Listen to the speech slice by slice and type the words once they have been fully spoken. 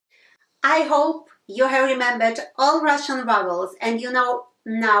I hope you have remembered all Russian vowels and you know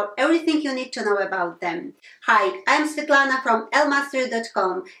now everything you need to know about them. Hi, I'm Svetlana from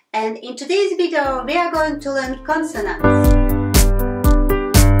lmastery.com and in today's video we are going to learn consonants.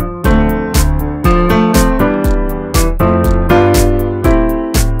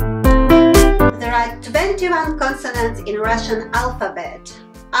 There are 21 consonants in Russian alphabet.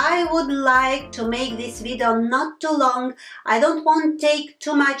 I would like to make this video not too long. I don't want to take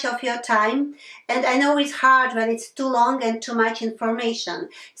too much of your time, and I know it's hard when it's too long and too much information.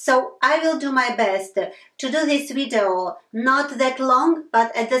 So I will do my best to do this video not that long,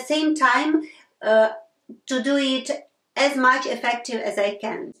 but at the same time to do it as much effective as I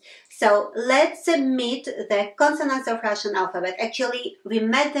can. So let's meet the consonants of Russian alphabet. Actually, we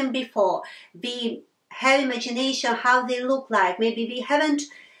met them before. We have imagination how they look like. Maybe we haven't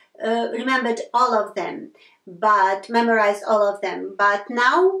remembered all of them, but memorized all of them. But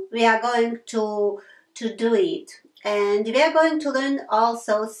now we are going to do it. And we are going to learn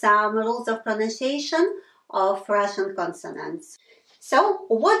also some rules of pronunciation of Russian consonants. So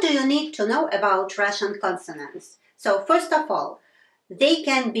what do you need to know about Russian consonants? So first of all, they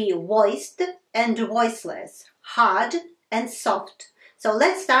can be voiced and voiceless, hard and soft. So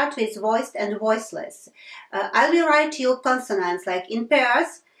let's start with voiced and voiceless. I will write you consonants like in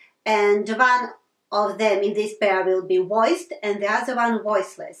pairs, and one of them in this pair will be voiced and the other one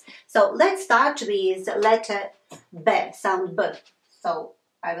voiceless. So let's start with letter B, sound B. So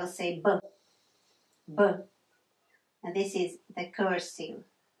I will say B, B. And this is the cursive.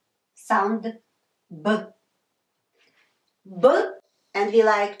 Sound B, B. And we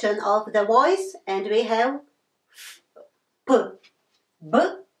like turn off the voice and we have P, B,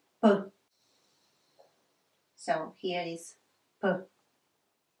 P. So here is P.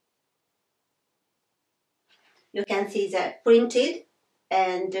 You can see the printed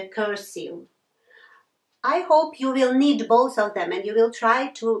and the cursive. I hope you will need both of them and you will try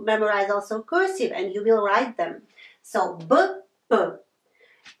to memorize also cursive and you will write them. So B, P.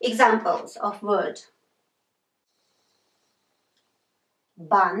 Examples of word.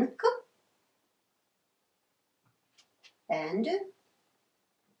 Bank and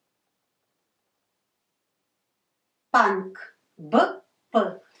punk. B, P.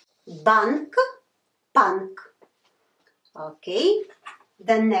 Bank, punk. Okay,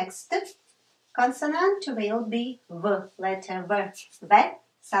 the next consonant will be V, letter V. V,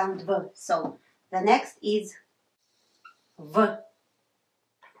 sound V. So the next is V.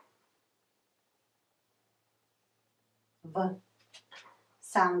 V,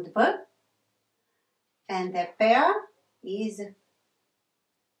 sound V. And the pair is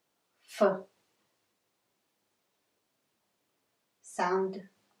F. Sound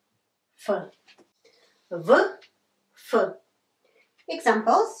F. V, F.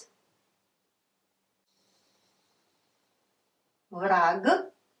 Examples. Vrag,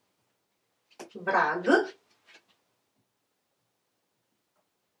 vrag.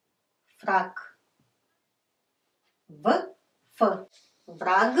 Frak. V, F.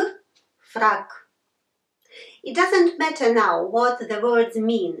 Vrag, frak. It doesn't matter now what the words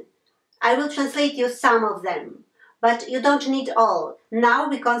mean. I will translate you some of them, but you don't need all. Now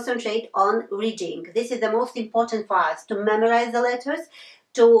we concentrate on reading. This is the most important for us, to memorize the letters,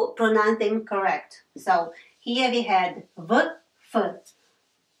 to pronounce them correct. So here we had V, F.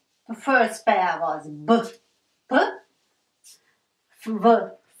 The first pair was B, P, V,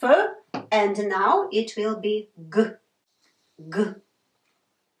 F, and now it will be G, G.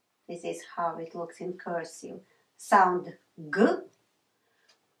 This is how it looks in cursive. Sound G.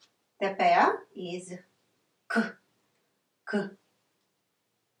 The pair is K, K.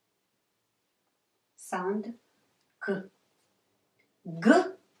 Sound K. G,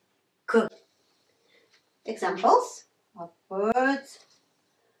 K. Examples of words.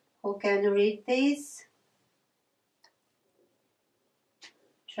 Who can read this?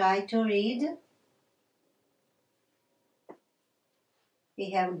 Try to read.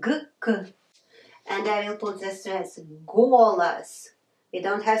 We have G, K. And I will put the stress. Golas. We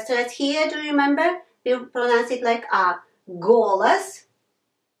don't have stress here, do you remember? We pronounce it like A. Golas.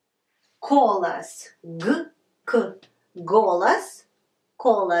 Kolas. G, K. Golas.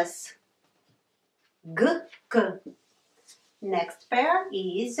 Kolas. G, K. Next pair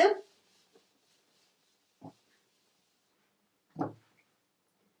is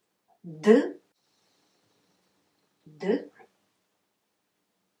D, D.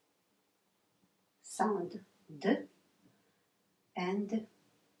 Sound D and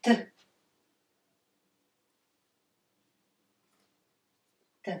T.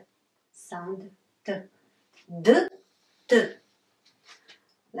 T. Sound T. D, T.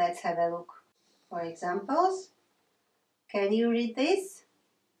 Let's have a look. For examples, can you read this?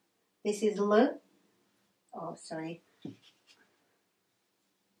 This is L. Oh, sorry.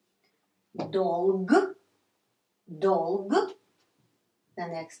 Долг. Долг. The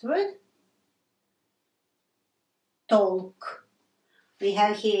next word. Толк. We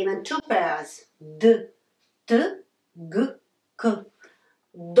have here even two pairs. D, T, G, K.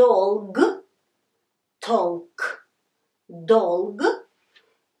 Долг. Толк. Долг.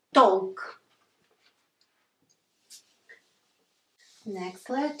 Толк. Next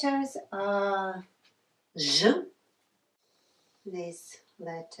letters are J. This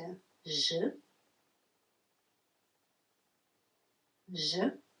letter J.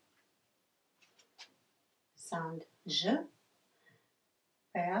 J. Sound J.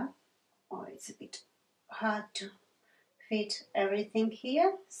 Pair. Oh, it's a bit hard to fit everything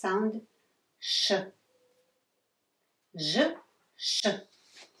here. Sound Sh. J. Sh.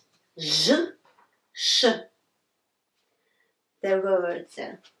 J. Sh. The words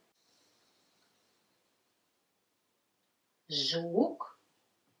Жук.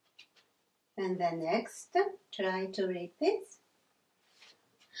 And the next, try to read this.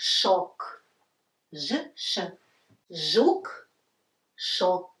 Шок. Ж, Ш. Жук.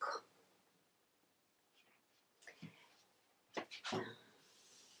 Шок.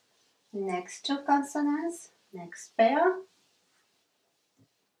 Next two consonants. Next pair.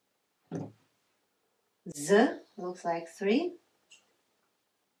 Z. Looks like three.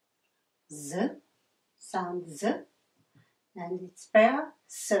 Z. Sound Z. And its pair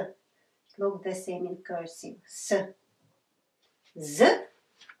S. Look the same in cursive. S. Z.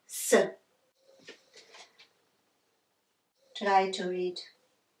 S. Try to read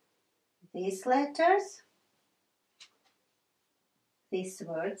these letters. This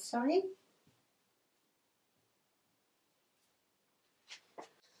word, sorry.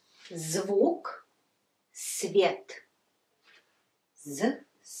 Звук. Свет. Z.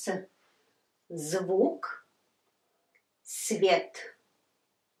 S. Звук. Свет.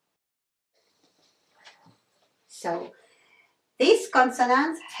 So, these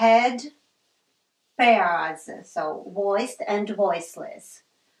consonants had pairs, so voiced and voiceless.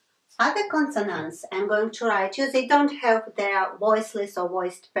 Other consonants I'm going to write you, they don't have their voiceless or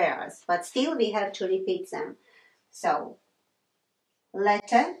voiced pairs, but still we have to repeat them. So,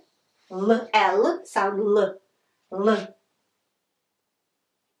 letter L, L, sound L, L,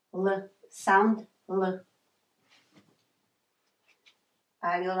 L, sound L.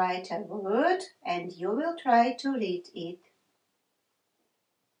 I will write a word and you will try to read it.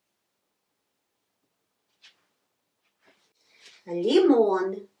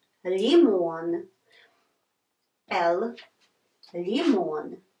 Лимон, лимон. L,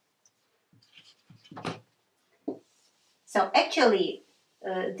 limon. So actually,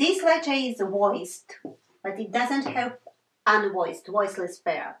 this letter is voiced, but it doesn't have unvoiced, voiceless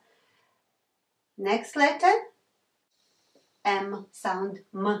pair. Next letter, M, sound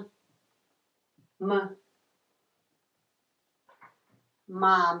M, M.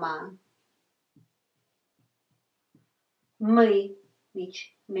 Mama. Мы,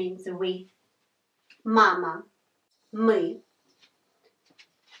 which means we. Mama. Мы.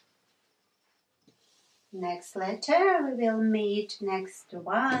 Next letter we will meet. Next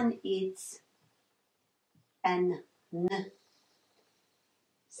one, it's N, N.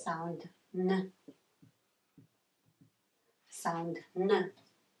 Sound N. Sound N.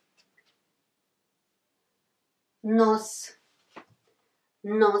 Нос.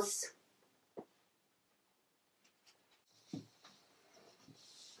 Нос.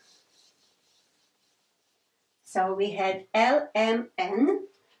 So we had L, M, N.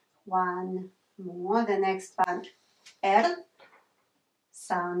 One more. The next one, R.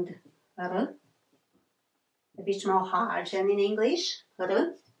 Sound R. A bit more hard than in English.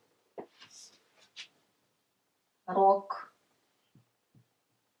 R. Rock.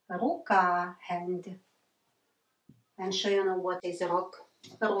 Рука, hand. I'm sure you know what is rock.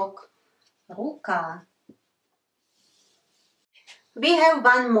 Rock. Рука. We have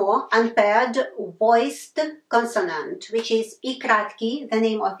one more unpaired voiced consonant, which is I kratki, the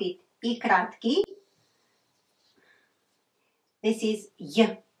name of it, I kratki. This is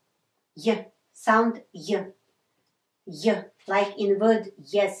Y, Y, sound Y, Y, like in word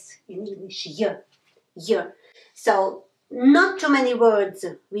yes in English, Y, Y. So, not too many words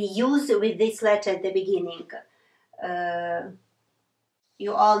we use with this letter at the beginning.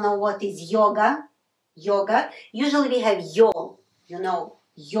 You all know what is yoga, yoga. Usually we have yo. You know,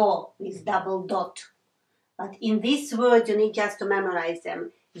 yo with double dot. But in this word, you need just to memorize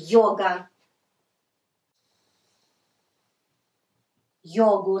them. Yoga.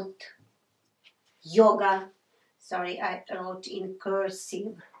 yogurt, yoga. Sorry, I wrote in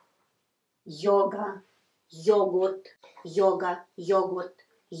cursive. Yoga, yogurt, yoga, yogurt,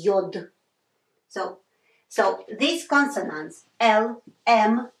 yod. So these consonants L,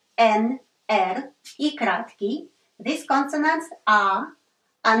 M, N, R, I kratki, these consonants are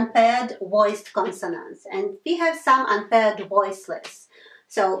unpaired voiced consonants, and we have some unpaired voiceless.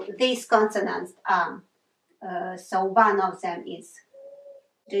 So these consonants are, so one of them is,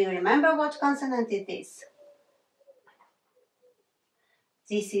 do you remember what consonant it is?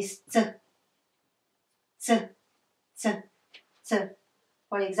 This is t, t, t, t.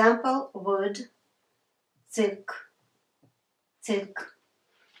 For example, word circ, circ,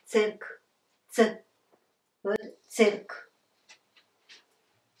 circ, c, word circ.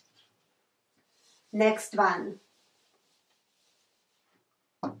 Next one.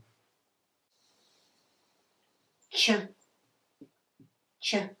 Ch,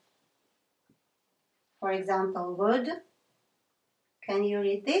 ch. For example, word. Can you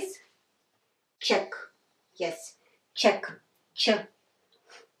read this? Check. Yes. Check. Ch.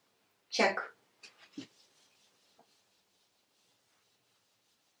 Check.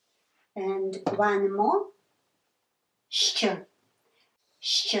 And one more. Sh.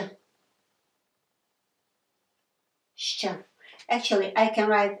 Sh. Sh. Actually, I can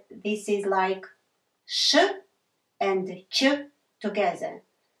write this is like sh and ch together.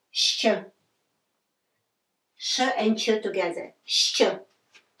 Sh. Sh and ch together. Sh.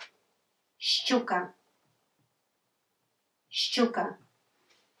 Щука. Щука.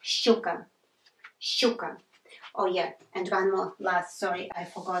 Щуka. Щука. Oh yeah, and one more last, sorry, I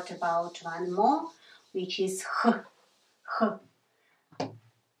forgot about one more, which is h. H.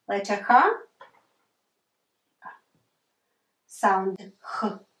 Letter H. Sound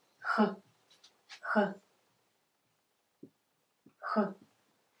h. H. H. H.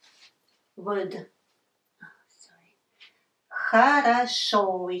 Word.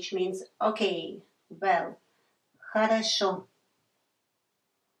 Хорошо, which means okay, well. Хорошо.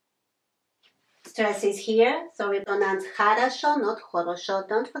 Stress is here, so we pronounce хорошо, not хорошо.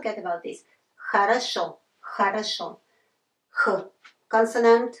 Don't forget about this. Хорошо, хорошо. H.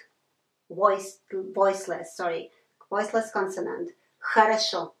 Consonant, voiceless, sorry. Voiceless consonant.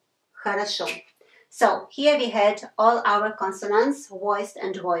 Хорошо, хорошо. So here we had all our consonants, voiced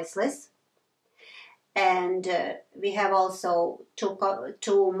and voiceless. And we have also two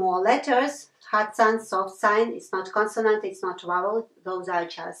more letters, hard sign, soft sign. It's not consonant, it's not vowel. Those are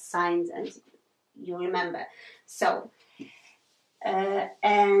just signs, and you remember. So,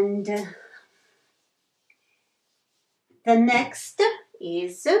 and the next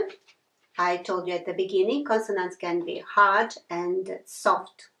is, I told you at the beginning, consonants can be hard and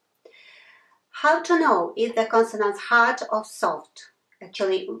soft. How to know if the consonant's hard or soft?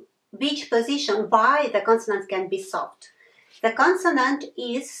 Actually, which position, why the consonants can be soft. The consonant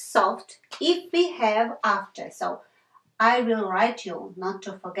is soft if we have after. So I will write you, not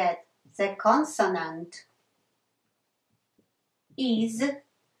to forget, the consonant is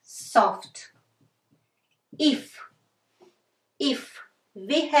soft if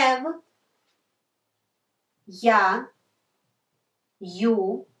we have ya,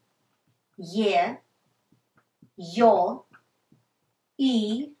 you, ye, yo,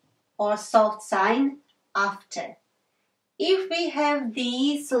 e, or soft sign after. If we have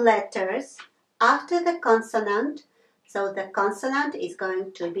these letters after the consonant, so the consonant is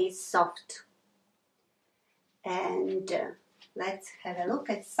going to be soft. And let's have a look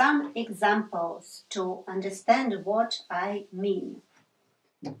at some examples to understand what I mean.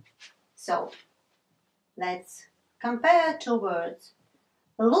 So let's compare two words,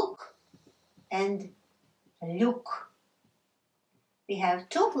 look and look. We have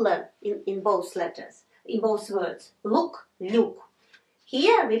two l in both letters, in both words. Look, look.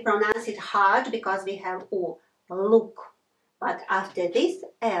 Here we pronounce it hard because we have o, look. But after this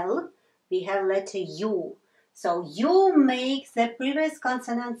l, we have letter u. So u makes the previous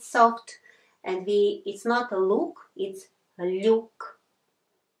consonant soft, and it's not a look, it's a look.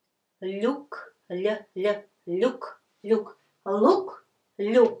 Look, l, l, look, look, look,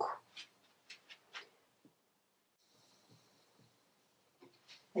 look.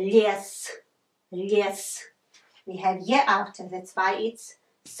 Лес, лес. We have ye after, that's why it's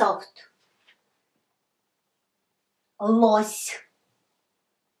soft. Лось.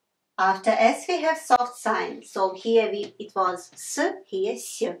 After s we have soft sign. So here it was s, here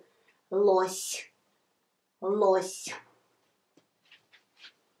s. Лось, лось.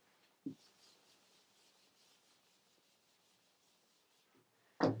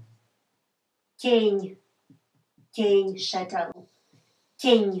 Тень, тень, shadow.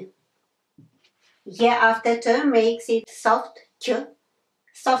 Тень. Yeah after T makes it soft. Ch.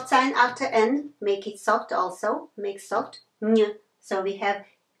 Soft sign after N, make it soft also. Make soft. N. So we have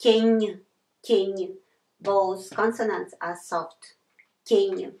тень. Тень. Both consonants are soft.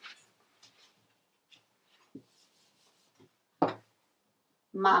 Тень.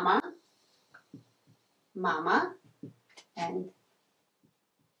 Mama. Mama. And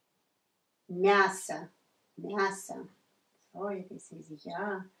мясо. Мясо. Sorry, this is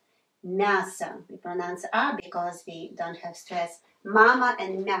yeah. Мясо. We pronounce R because we don't have stress. Mama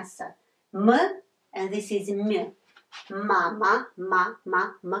and мясо. M and this is M. Mama, ma,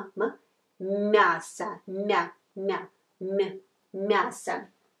 ma, ma, ma. Мясо. Мя, мя, м. Мясо.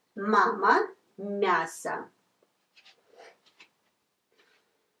 Mama, мясо.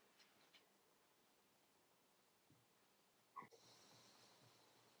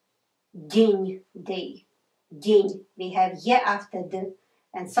 День, day. День. We have ye after D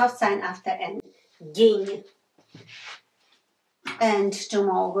and soft sign after N. День. And two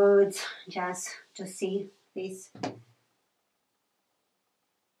more words just to see this.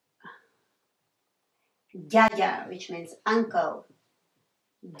 Дядя, which means uncle.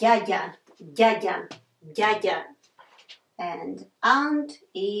 Дядя, дядя, дядя. And aunt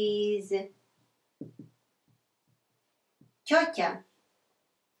is тетя.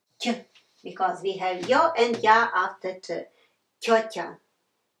 Ch, because we have yo and ya after t. Тетя,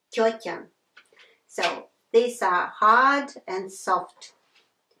 тетя. So these are hard and soft.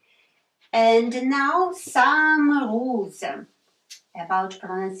 And now some rules about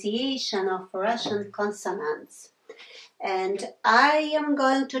pronunciation of Russian consonants. And I am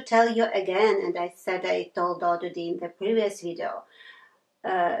going to tell you again, and I said I told already in the previous video,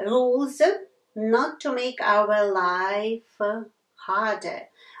 rules not to make our life harder,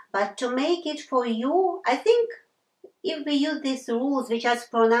 but to make it for you. I think if we use these rules, we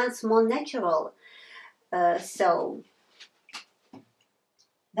just pronounce more natural. So,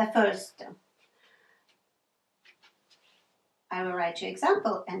 the first, I will write you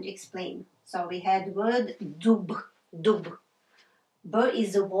example and explain. So we had word dub, dub. B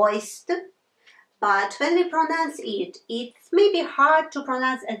is voiced, but when we pronounce it, it's maybe hard to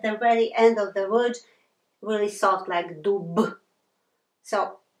pronounce at the very end of the word, really soft like dub.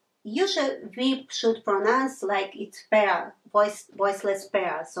 So usually we should pronounce like it's pair, voiceless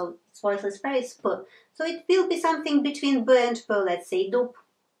pair. So it's voiceless pair is P. So it will be something between B and P, let's say dub,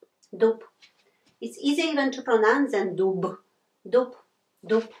 dub. It's easier even to pronounce than dub, dub,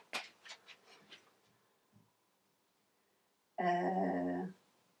 dub.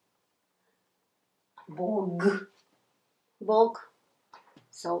 Bog, bog.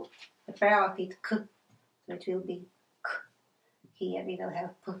 So the pair of it K, so it will be K. Here we will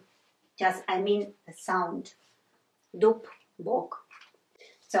have P. Just, I mean the sound. Dub, bog.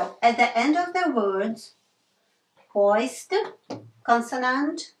 So at the end of the words, voiced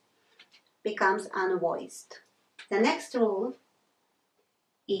consonant becomes unvoiced. The next rule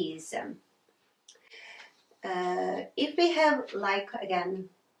is if we have, like, again,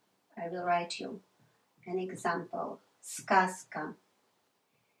 I will write you an example. Сказка.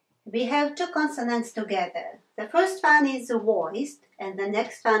 We have two consonants together. The first one is voiced and the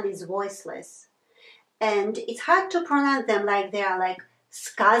next one is voiceless. And it's hard to pronounce them like they are like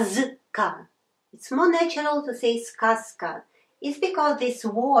сказка. It's more natural to say сказка. It's because this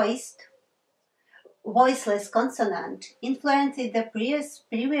voiceless consonant influences the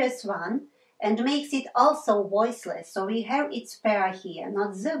previous one and makes it also voiceless. So we have its pair here,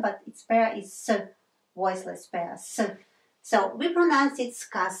 not z, but its pair is s, voiceless pair, s. So we pronounce it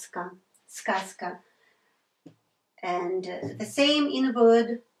сказка, сказка. And the same in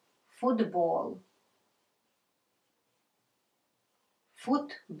word football.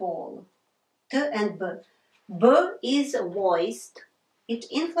 Football. T and B. B is voiced. It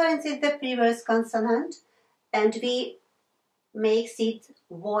influences the previous consonant and we makes it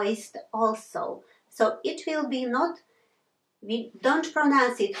voiced also. So it will be not, we don't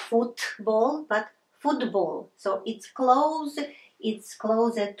pronounce it football, but football. So it's closer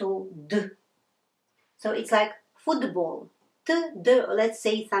to D. So it's like football. T, D, let's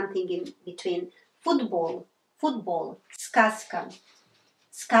say something in between. Football, football, сказка,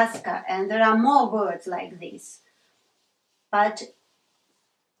 сказка. And there are more words like this. But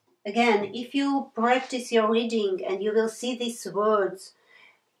again, if you practice your reading and you will see these words,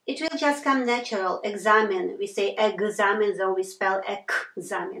 it will just come natural. Examine, we say examine, though we spell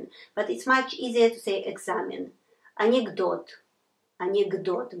examine. But it's much easier to say examine. Anecdote,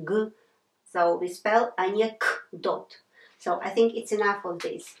 anecdote, g, so we spell anecdote. So I think it's enough of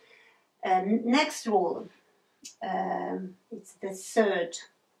this. Next rule. It's the third.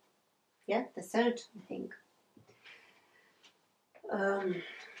 Yeah, the third, I think.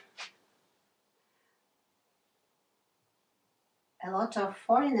 A lot of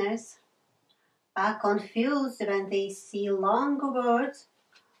foreigners are confused when they see long words,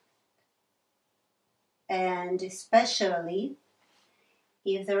 and especially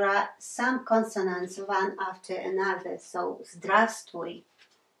if there are some consonants one after another. So, здравствуй,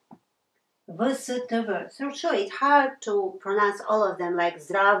 vstv. So sure, it's hard to pronounce all of them like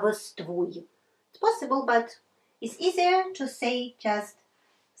здравствуй. It's possible, but it's easier to say just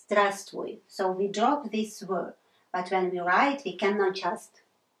здравствуй. So we drop this word. But when we write, we cannot just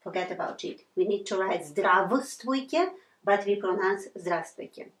forget about it. We need to write здравствуйте, but we pronounce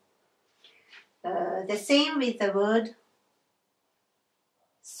здравствуйте. The same with the word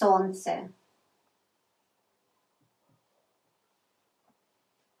солнце.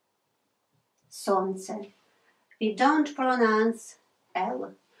 Солнце. We don't pronounce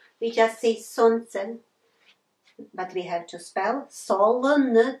L. We just say солнце. But we have to spell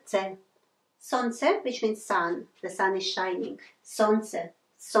солнце. Солнце, which means sun. The sun is shining. Солнце.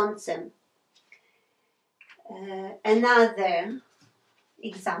 Солнце. Another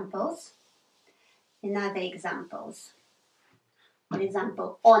examples. For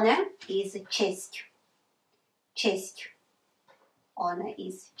example, honor is честь. Честь. Honor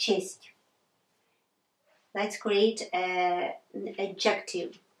is честь. Let's create an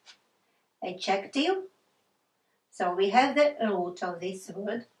adjective. Adjective. So we have the root of this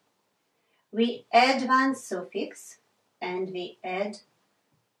word. We add one suffix and we add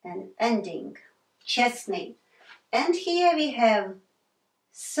an ending. Честный. And here we have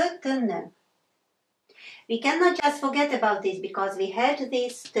certain. We cannot just forget about this because we had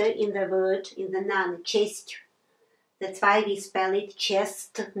this in the word, in the noun, честь. That's why we spell it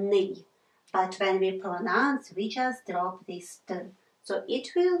честный. But when we pronounce, we just drop this t. So it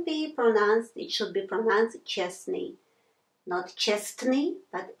should be pronounced честный. Not честный,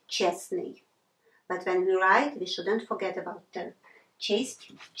 but честный. But when we write, we shouldn't forget about t.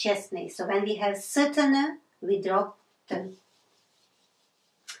 Честь, честный. So when we have certain, we drop t.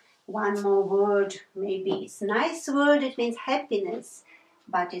 One more word, maybe it's a nice word, it means happiness,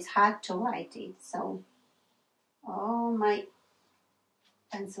 but it's hard to write it. So, oh, my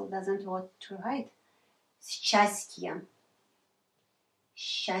pencil doesn't want to write. Счастье.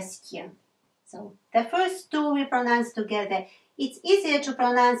 Счастье. So, the first two we pronounce together. It's easier to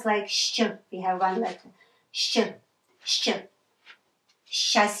pronounce like sh. We have one letter. Sh. Sh.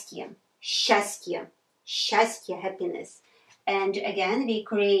 Счастье. Счастье. Счастье, happiness. And again, we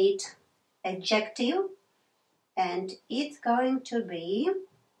create adjective, and it's going to be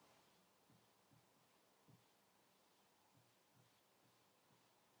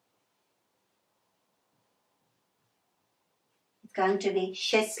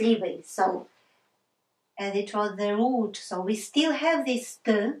счастливый. So, as it was the root, so we still have this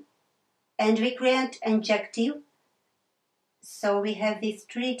t, and we create adjective. So we have these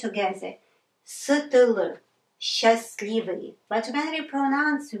three together. Светлый. Счастливый. But when we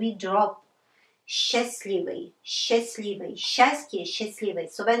pronounce, we drop счастливый, счастливый, счастье, счастливый.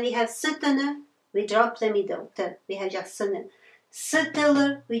 So when we have certain, we drop the middle t. We have just сын.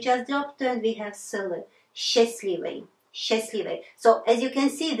 Светлый, we just drop t and we have sil. Счастливый, счастливый. So as you can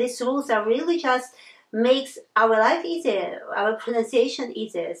see, these rules are really just makes our life easier, our pronunciation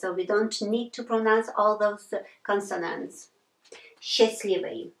easier. So we don't need to pronounce all those consonants.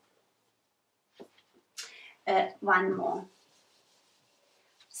 Счастливый. One more.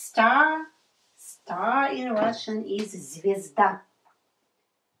 Star in Russian is звезда.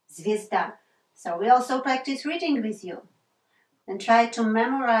 Звезда. So we also practice reading with you and try to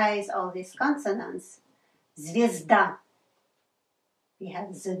memorize all these consonants. Звезда. We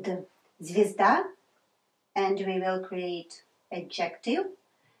have zd. Звезда. And we will create adjective.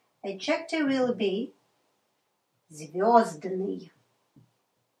 Adjective will be звездный.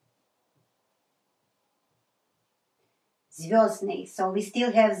 Звездный. So we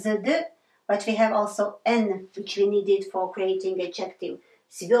still have zd, but we have also n, which we needed for creating adjective.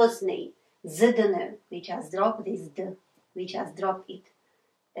 Звездный. Zdn. We just drop this d. We just drop it.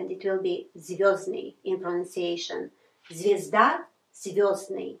 And it will be звездный in pronunciation. Звезда,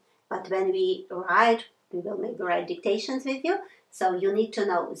 звездный. But when we write, we will maybe write dictations with you. So you need to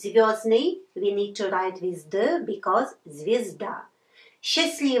know звездный, we need to write with d because звезда.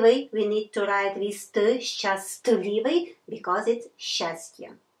 Счастливый, we need to write with t, счастливый, because it's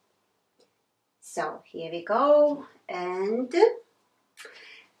счастье. So here we go. And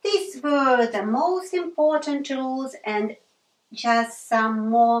these were the most important rules, and just some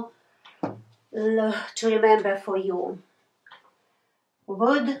more to remember for you.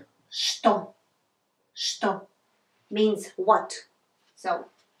 Word что. Что means what. So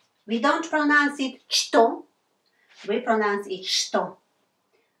we don't pronounce it что, we pronounce it что.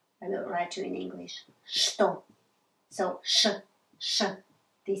 I will write you in English. Что. So sh,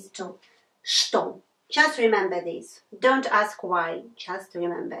 these two. Что. Just remember this. Don't ask why. Just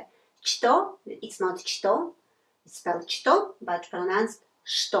remember. Что, it's not что, it's spelled что, but pronounced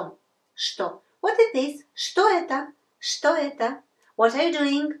что. Что. What is this? Что это? Что это? What are you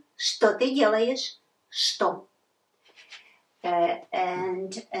doing? Что ты делаешь? Что.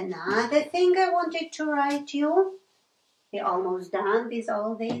 And another thing I wanted to write you. We're almost done with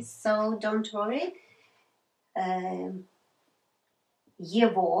all this, so don't worry.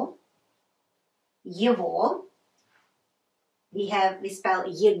 Его. We spell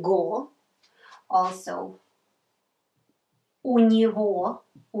его. Also, у него.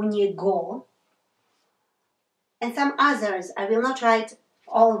 And some others. I will not write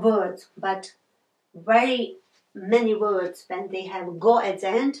all words, but very many words when they have go at the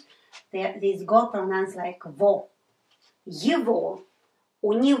end, this go pronounced like vo. Его,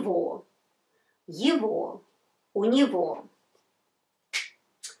 у него, его, у него.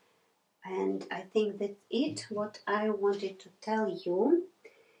 And I think that's it, what I wanted to tell you.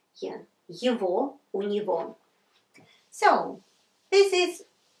 Yeah, его, у него. So, this is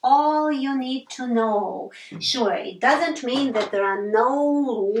all you need to know. Sure, it doesn't mean that there are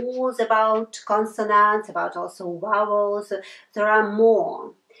no rules about consonants, about also vowels. There are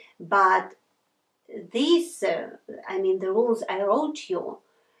more. But these, the rules I wrote you,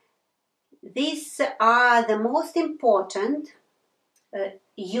 these are the most important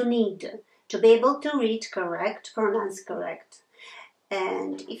you need to be able to read correct, pronounce correct.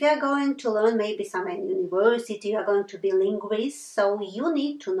 And if you are going to learn maybe somewhere in university, you are going to be linguist, so you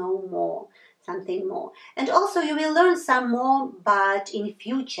need to know more, something more. And also you will learn some more, but in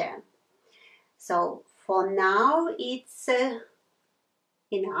future. So for now it's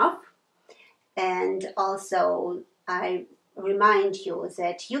enough. And also I remind you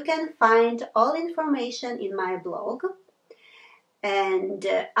that you can find all information in my blog. And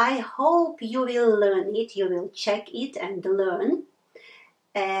I hope you will learn it, you will check it and learn.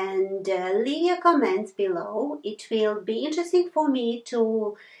 And leave your comments below. It will be interesting for me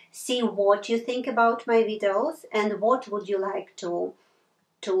to see what you think about my videos and what would you like to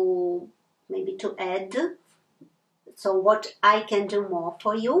add, so what I can do more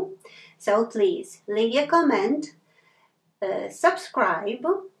for you. So please leave your comment, subscribe,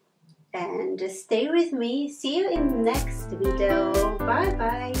 and stay with me. See you in the next video. Bye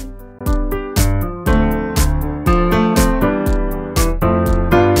bye.